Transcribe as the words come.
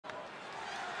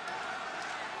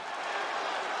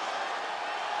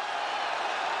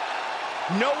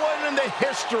No one in the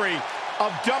history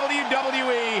of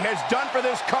WWE has done for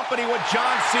this company what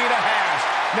John Cena has.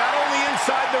 Not only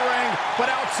inside the ring, but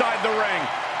outside the ring.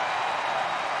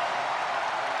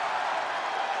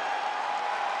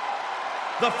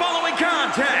 The following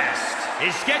contest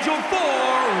is scheduled for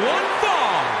one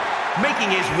fall.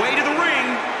 Making his way to the ring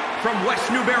from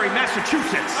West Newbury,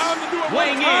 Massachusetts,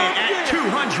 weighing in at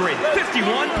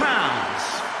 251 pounds,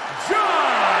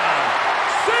 John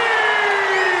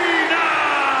Cena!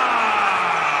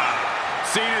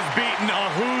 Cena's beaten a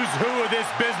who's who of this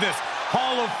business.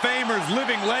 Hall of Famers,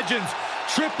 living legends,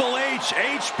 Triple H,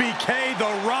 HBK,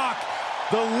 The Rock.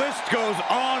 The list goes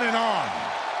on and on.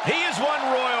 He has won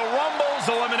Royal Rumbles,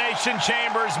 Elimination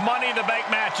Chambers, Money in the Bank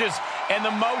matches, and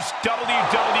the most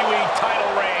WWE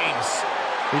title reigns.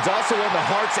 He's also won the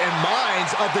hearts and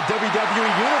minds of the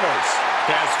WWE Universe.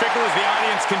 As fickle as the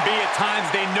audience can be at times,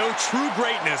 they know true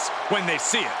greatness when they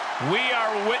see it. We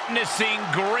are witnessing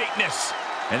greatness.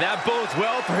 And that bodes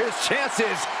well for his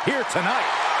chances here tonight.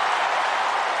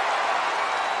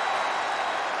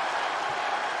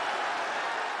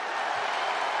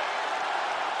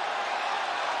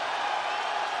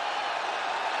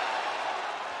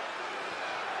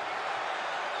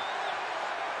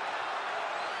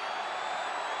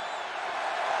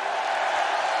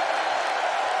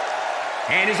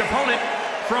 And his opponent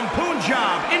from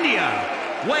Punjab, India,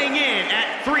 weighing in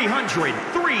at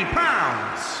 303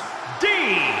 pounds,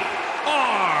 D.R.A.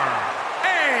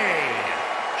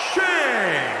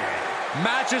 Singh.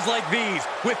 Matches like these,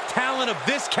 with talent of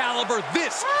this caliber,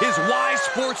 this is why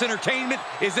sports entertainment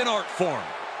is an art form.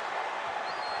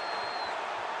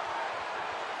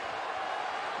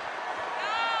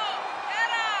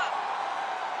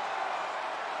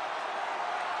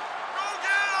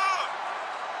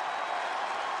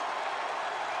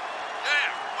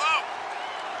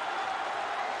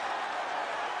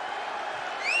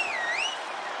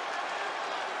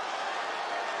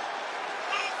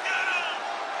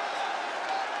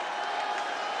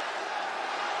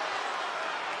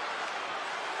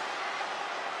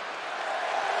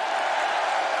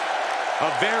 A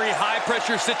very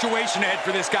high-pressure situation ahead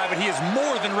for this guy, but he is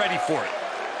more than ready for it.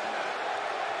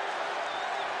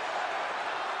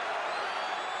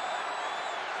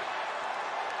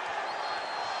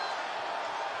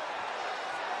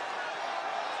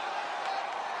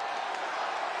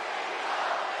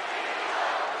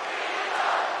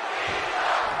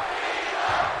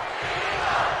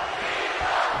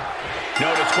 No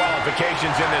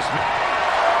disqualifications in this match.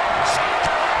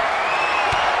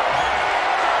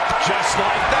 Just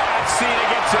like that, Cena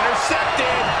gets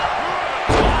intercepted.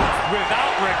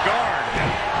 Without regard.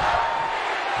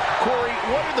 Corey,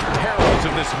 what are the perils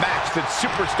of this match that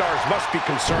superstars must be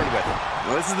concerned with?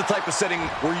 Well, this is the type of setting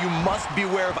where you must be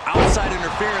aware of outside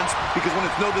interference, because when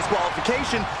it's no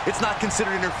disqualification, it's not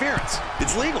considered interference.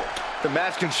 It's legal. The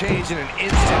match can change in an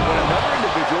instant when another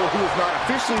individual who is not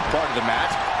officially part of the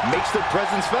match makes their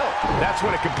presence felt. That's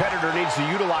when a competitor needs to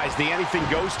utilize the anything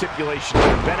goes stipulation to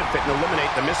their benefit and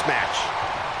eliminate the mismatch.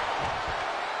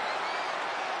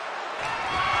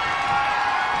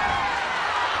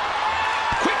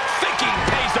 Quick thinking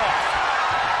pays off.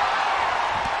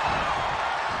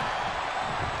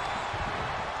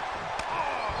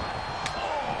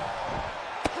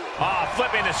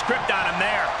 Flipping the script on him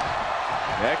there.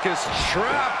 Heck is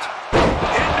trapped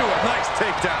into a nice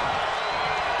takedown.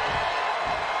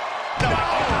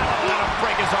 Let him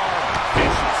break his arm.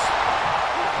 Vicious.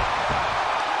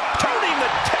 Turning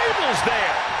the tables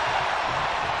there.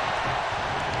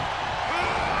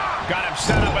 Got him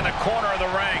set up in the corner of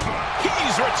the ring.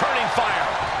 He's returning fire.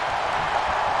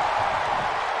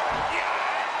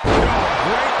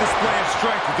 Great display of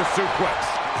strength with the suplex.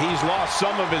 He's lost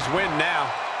some of his wind now.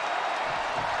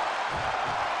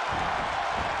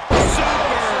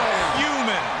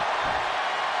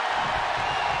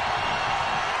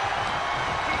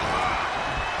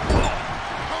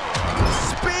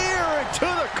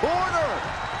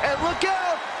 Look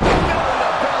out! Belly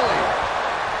to belly.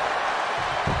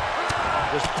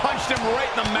 Just punched him right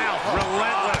in the mouth.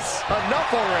 Relentless.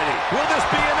 Enough already. Will this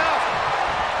be enough?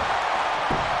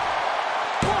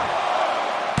 1,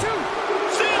 2.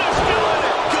 Cena's still in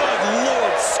it. Good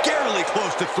Lord, scarily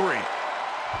close to 3.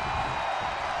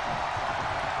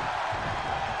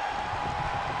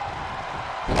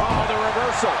 Oh, the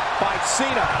reversal by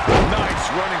Cena. Nice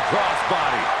running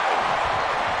crossbody.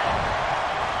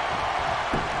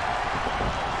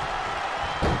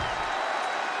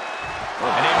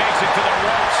 And he makes it to the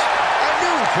ropes. I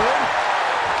knew he could.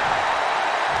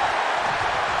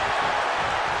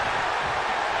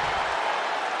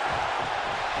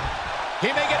 He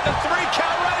may get the 3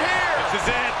 count right here. This is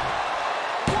it.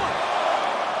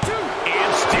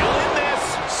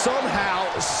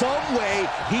 some way,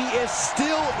 he is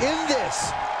still in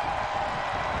this.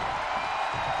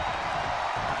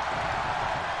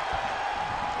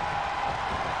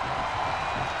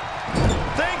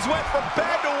 Things went from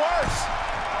bad to worse.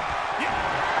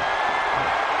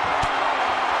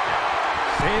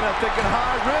 Cena thinking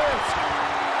high risk.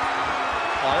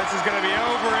 Oh, this is going to be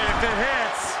over if it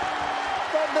hits.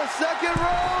 From the second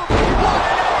rope. What?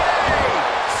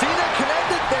 Cena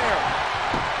connected there.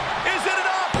 Is it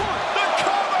enough? The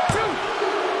cover!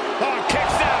 Oh,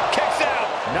 kicks out, kicks out.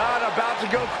 Not about to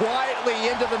go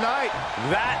quietly into the night.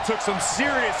 That took some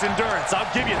serious endurance, I'll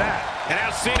give you that. And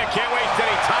now Cena can't waste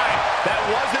any time. That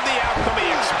wasn't the outcome he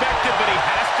expected, but he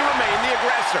has to remain the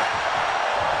aggressor.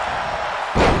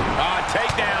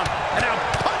 Takedown, and now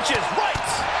punches,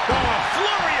 rights. Oh, a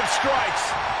flurry of strikes.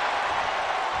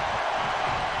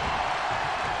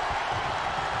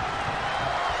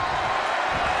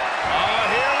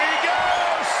 Oh, here we go,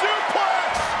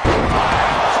 suplex. What?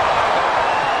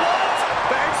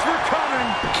 Thanks for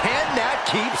coming. Can that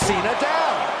keep Cena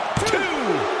down? 2.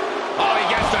 Oh, he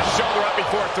gets the shoulder up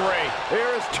before 3.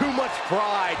 There is too much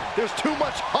pride. There's too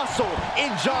much hustle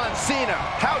in John Cena.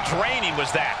 How draining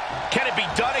was that? Can it be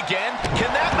done again? Can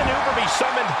that maneuver be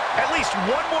summoned at least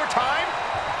one more time?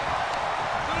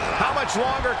 How much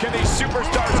longer can these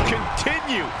superstars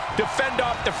continue to fend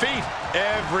off defeat?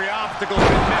 Every obstacle has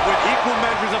been met with equal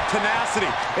measures of tenacity.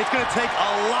 It's going to take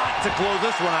a lot to close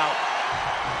this one out.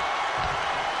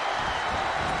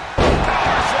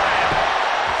 Power slam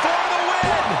for the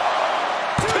win.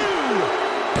 2.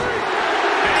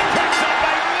 And he picks up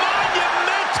a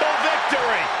monumental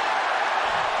victory.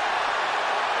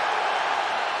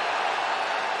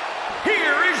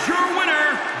 Here is your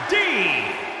winner,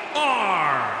 D.R.A.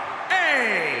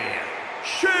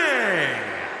 Shay.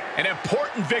 An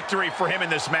important victory for him in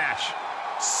this match.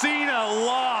 Cena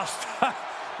lost.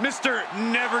 Mr.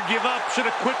 Never Give Up should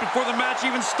have quit before the match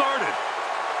even started.